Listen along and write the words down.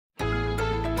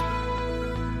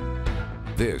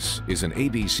This is an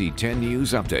ABC 10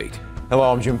 News Update.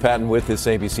 Hello, I'm Jim Patton with this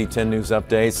ABC 10 News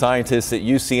Update. Scientists at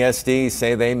UCSD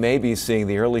say they may be seeing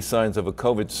the early signs of a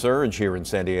COVID surge here in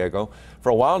San Diego. For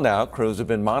a while now, crews have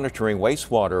been monitoring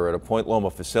wastewater at a Point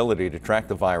Loma facility to track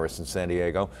the virus in San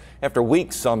Diego. After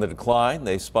weeks on the decline,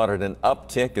 they spotted an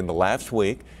uptick in the last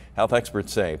week. Health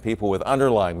experts say people with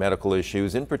underlying medical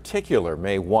issues in particular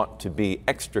may want to be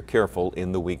extra careful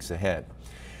in the weeks ahead.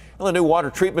 Well, a new water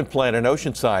treatment plant in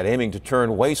Oceanside aiming to turn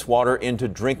wastewater into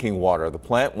drinking water. The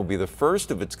plant will be the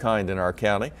first of its kind in our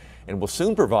county and will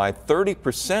soon provide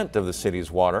 30% of the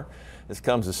city's water. This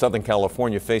comes as Southern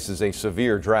California faces a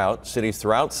severe drought. Cities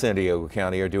throughout San Diego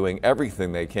County are doing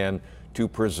everything they can to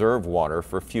preserve water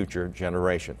for future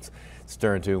generations. Let's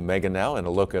turn to Megan now and a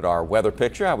look at our weather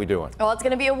picture. How are we doing? Well, it's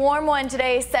going to be a warm one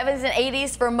today. 70s and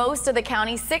 80s for most of the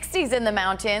county, 60s in the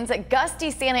mountains. Gusty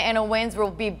Santa Ana winds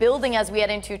will be building as we head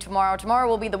into tomorrow. Tomorrow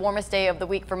will be the warmest day of the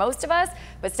week for most of us,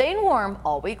 but staying warm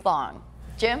all week long.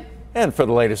 Jim? And for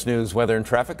the latest news, weather, and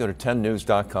traffic, go to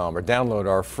 10news.com or download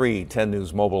our free 10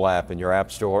 News mobile app in your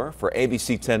app store. For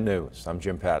ABC 10 News, I'm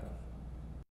Jim Patton.